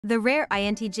The rare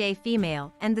INTJ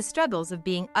female and the struggles of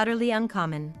being utterly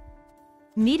uncommon.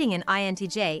 Meeting an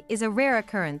INTJ is a rare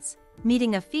occurrence.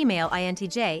 Meeting a female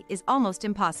INTJ is almost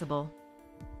impossible.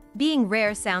 Being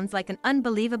rare sounds like an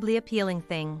unbelievably appealing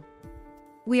thing.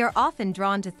 We are often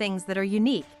drawn to things that are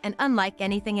unique and unlike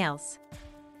anything else.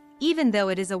 Even though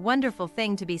it is a wonderful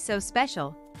thing to be so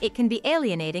special, it can be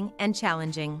alienating and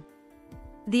challenging.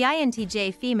 The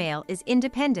INTJ female is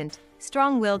independent,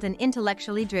 strong-willed and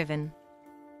intellectually driven.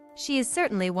 She is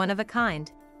certainly one of a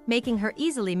kind, making her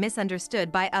easily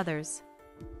misunderstood by others.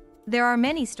 There are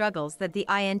many struggles that the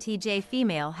INTJ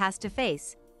female has to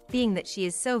face, being that she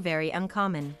is so very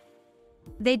uncommon.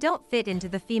 They don't fit into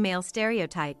the female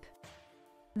stereotype.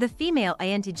 The female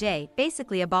INTJ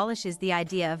basically abolishes the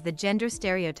idea of the gender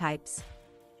stereotypes.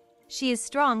 She is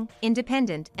strong,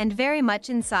 independent, and very much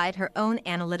inside her own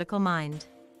analytical mind.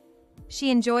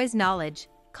 She enjoys knowledge,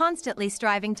 constantly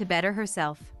striving to better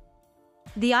herself.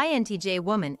 The INTJ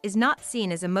woman is not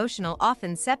seen as emotional,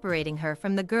 often separating her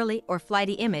from the girly or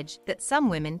flighty image that some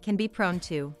women can be prone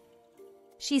to.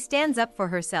 She stands up for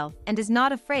herself and is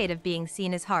not afraid of being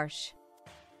seen as harsh.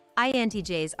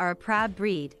 INTJs are a proud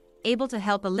breed, able to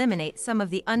help eliminate some of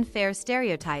the unfair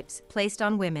stereotypes placed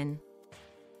on women.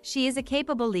 She is a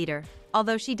capable leader,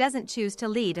 although she doesn't choose to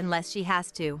lead unless she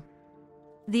has to.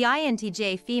 The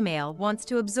INTJ female wants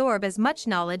to absorb as much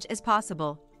knowledge as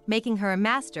possible, making her a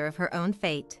master of her own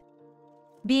fate.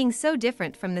 Being so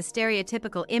different from the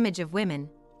stereotypical image of women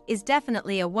is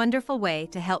definitely a wonderful way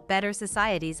to help better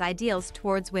society's ideals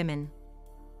towards women.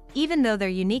 Even though their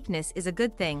uniqueness is a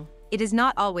good thing, it is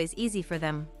not always easy for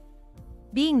them.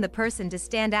 Being the person to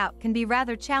stand out can be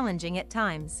rather challenging at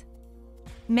times.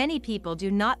 Many people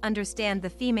do not understand the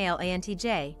female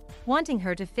INTJ, wanting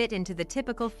her to fit into the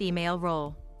typical female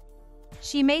role.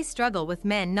 She may struggle with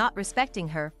men not respecting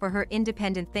her for her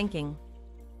independent thinking.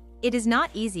 It is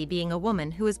not easy being a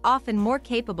woman who is often more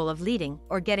capable of leading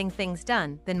or getting things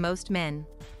done than most men.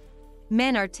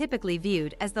 Men are typically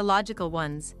viewed as the logical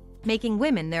ones, making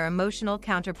women their emotional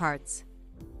counterparts.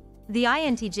 The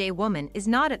INTJ woman is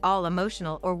not at all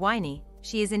emotional or whiny.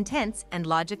 She is intense and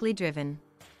logically driven.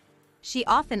 She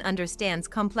often understands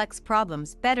complex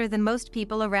problems better than most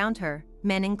people around her,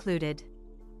 men included.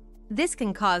 This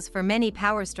can cause for many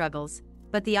power struggles,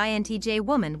 but the INTJ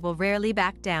woman will rarely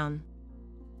back down.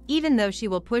 Even though she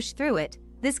will push through it,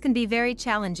 this can be very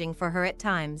challenging for her at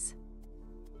times.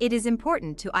 It is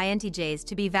important to INTJs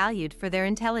to be valued for their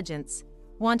intelligence,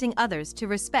 wanting others to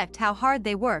respect how hard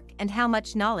they work and how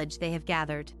much knowledge they have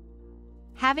gathered.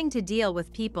 Having to deal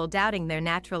with people doubting their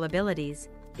natural abilities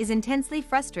is intensely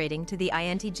frustrating to the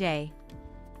INTJ.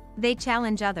 They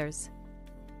challenge others.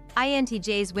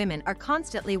 INTJ's women are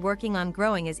constantly working on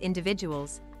growing as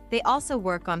individuals. They also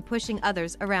work on pushing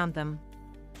others around them.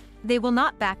 They will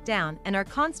not back down and are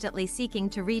constantly seeking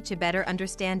to reach a better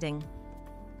understanding.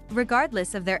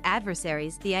 Regardless of their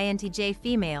adversaries, the INTJ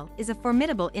female is a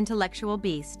formidable intellectual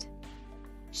beast.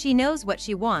 She knows what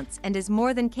she wants and is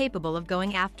more than capable of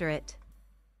going after it.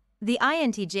 The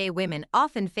INTJ woman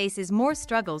often faces more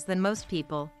struggles than most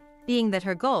people, being that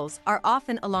her goals are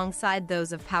often alongside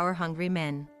those of power-hungry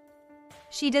men.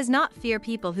 She does not fear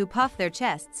people who puff their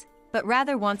chests, but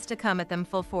rather wants to come at them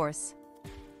full force.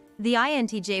 The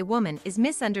INTJ woman is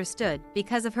misunderstood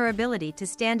because of her ability to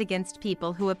stand against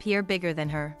people who appear bigger than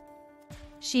her.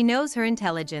 She knows her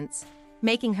intelligence,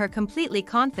 making her completely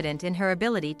confident in her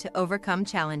ability to overcome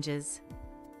challenges.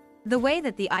 The way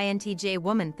that the INTJ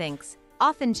woman thinks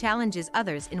often challenges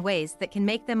others in ways that can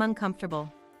make them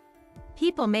uncomfortable.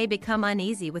 People may become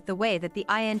uneasy with the way that the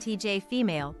INTJ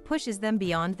female pushes them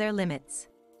beyond their limits.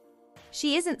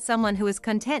 She isn't someone who is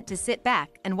content to sit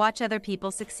back and watch other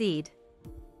people succeed.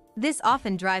 This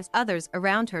often drives others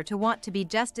around her to want to be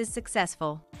just as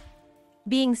successful.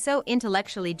 Being so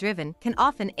intellectually driven can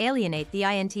often alienate the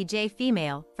INTJ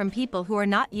female from people who are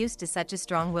not used to such a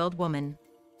strong-willed woman.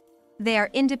 They are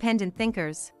independent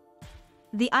thinkers.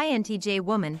 The INTJ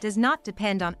woman does not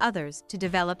depend on others to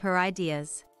develop her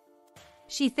ideas.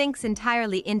 She thinks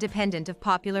entirely independent of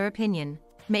popular opinion,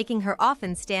 making her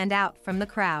often stand out from the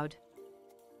crowd.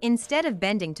 Instead of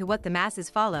bending to what the masses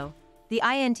follow, the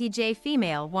INTJ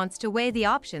female wants to weigh the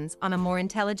options on a more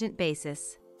intelligent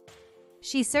basis.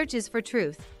 She searches for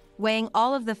truth, weighing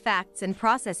all of the facts and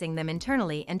processing them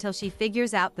internally until she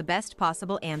figures out the best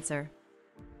possible answer.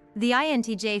 The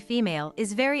INTJ female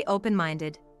is very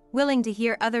open-minded, willing to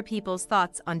hear other people's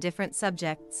thoughts on different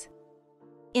subjects.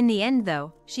 In the end,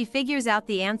 though, she figures out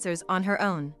the answers on her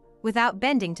own, without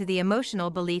bending to the emotional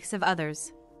beliefs of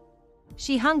others.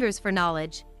 She hungers for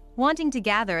knowledge, wanting to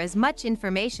gather as much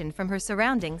information from her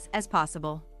surroundings as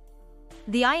possible.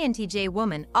 The INTJ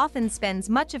woman often spends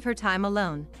much of her time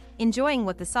alone, enjoying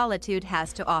what the solitude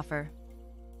has to offer.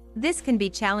 This can be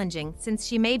challenging since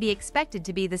she may be expected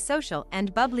to be the social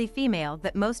and bubbly female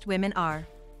that most women are.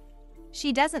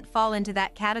 She doesn't fall into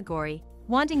that category,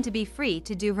 wanting to be free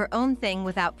to do her own thing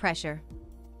without pressure.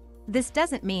 This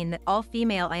doesn't mean that all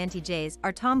female INTJs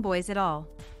are tomboys at all.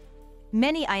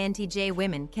 Many INTJ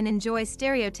women can enjoy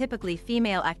stereotypically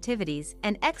female activities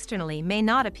and externally may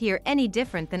not appear any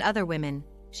different than other women.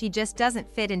 She just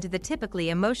doesn't fit into the typically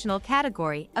emotional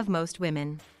category of most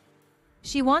women.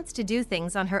 She wants to do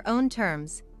things on her own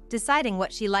terms, deciding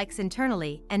what she likes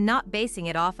internally and not basing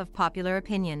it off of popular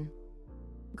opinion.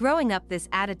 Growing up, this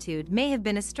attitude may have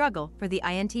been a struggle for the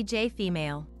INTJ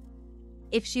female.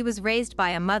 If she was raised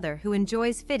by a mother who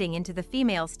enjoys fitting into the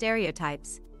female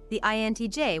stereotypes, the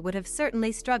INTJ would have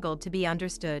certainly struggled to be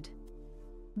understood.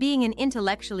 Being an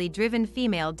intellectually driven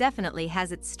female definitely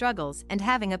has its struggles, and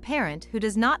having a parent who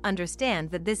does not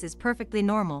understand that this is perfectly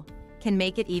normal can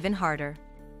make it even harder.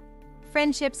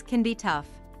 Friendships can be tough.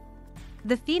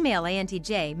 The female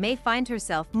INTJ may find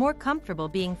herself more comfortable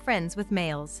being friends with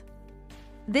males.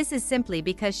 This is simply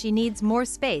because she needs more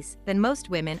space than most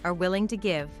women are willing to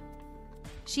give.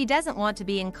 She doesn't want to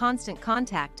be in constant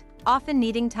contact, often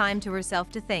needing time to herself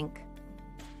to think.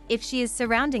 If she is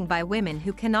surrounded by women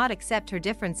who cannot accept her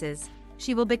differences,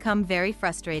 she will become very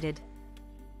frustrated.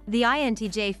 The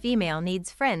INTJ female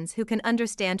needs friends who can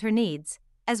understand her needs,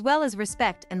 as well as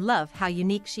respect and love how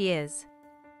unique she is.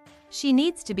 She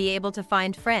needs to be able to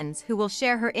find friends who will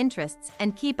share her interests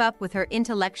and keep up with her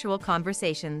intellectual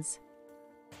conversations.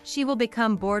 She will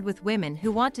become bored with women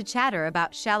who want to chatter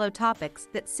about shallow topics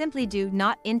that simply do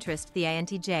not interest the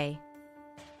INTJ.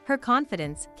 Her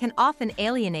confidence can often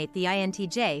alienate the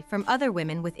INTJ from other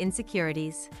women with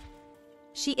insecurities.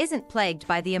 She isn't plagued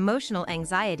by the emotional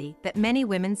anxiety that many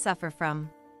women suffer from.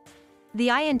 The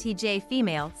INTJ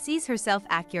female sees herself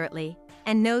accurately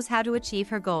and knows how to achieve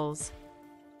her goals.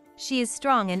 She is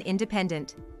strong and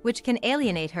independent, which can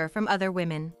alienate her from other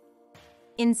women.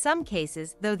 In some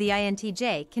cases, though, the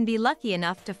INTJ can be lucky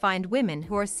enough to find women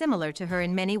who are similar to her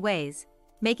in many ways,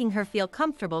 making her feel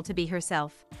comfortable to be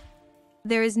herself.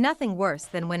 There is nothing worse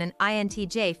than when an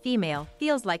INTJ female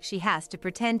feels like she has to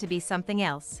pretend to be something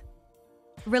else.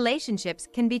 Relationships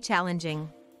can be challenging.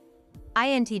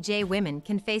 INTJ women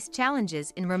can face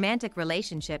challenges in romantic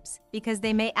relationships because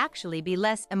they may actually be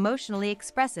less emotionally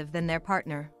expressive than their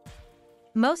partner.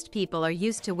 Most people are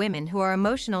used to women who are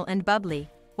emotional and bubbly,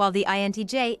 while the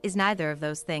INTJ is neither of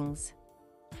those things.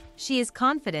 She is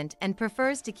confident and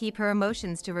prefers to keep her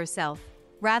emotions to herself,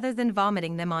 rather than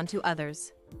vomiting them onto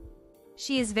others.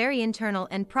 She is very internal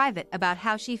and private about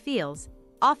how she feels,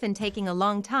 often taking a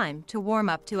long time to warm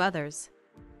up to others.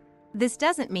 This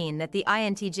doesn't mean that the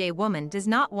INTJ woman does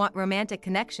not want romantic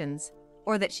connections,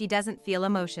 or that she doesn't feel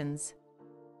emotions.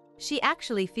 She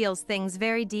actually feels things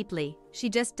very deeply, she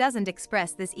just doesn't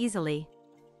express this easily.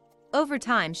 Over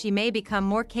time, she may become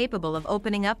more capable of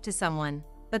opening up to someone,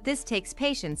 but this takes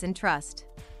patience and trust.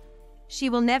 She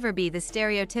will never be the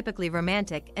stereotypically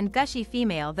romantic and gushy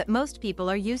female that most people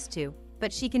are used to,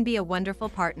 but she can be a wonderful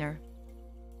partner.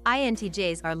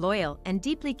 INTJs are loyal and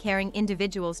deeply caring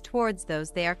individuals towards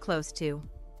those they are close to.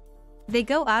 They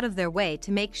go out of their way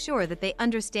to make sure that they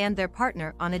understand their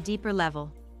partner on a deeper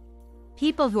level.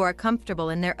 People who are comfortable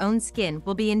in their own skin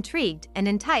will be intrigued and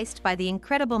enticed by the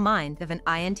incredible mind of an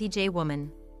INTJ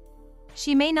woman.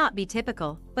 She may not be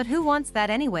typical, but who wants that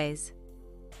anyways?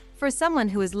 For someone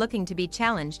who is looking to be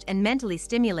challenged and mentally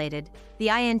stimulated, the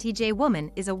INTJ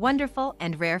woman is a wonderful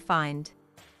and rare find.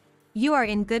 You are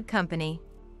in good company.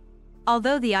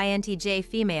 Although the INTJ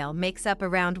female makes up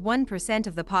around 1%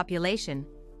 of the population,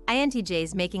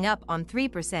 INTJs making up on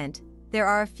 3%, there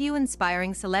are a few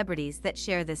inspiring celebrities that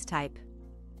share this type.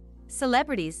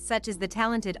 Celebrities such as the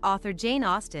talented author Jane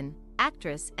Austen,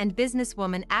 actress and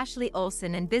businesswoman Ashley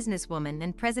Olsen, and businesswoman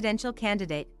and presidential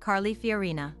candidate Carly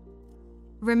Fiorina.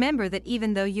 Remember that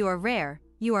even though you are rare,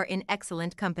 you are in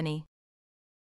excellent company.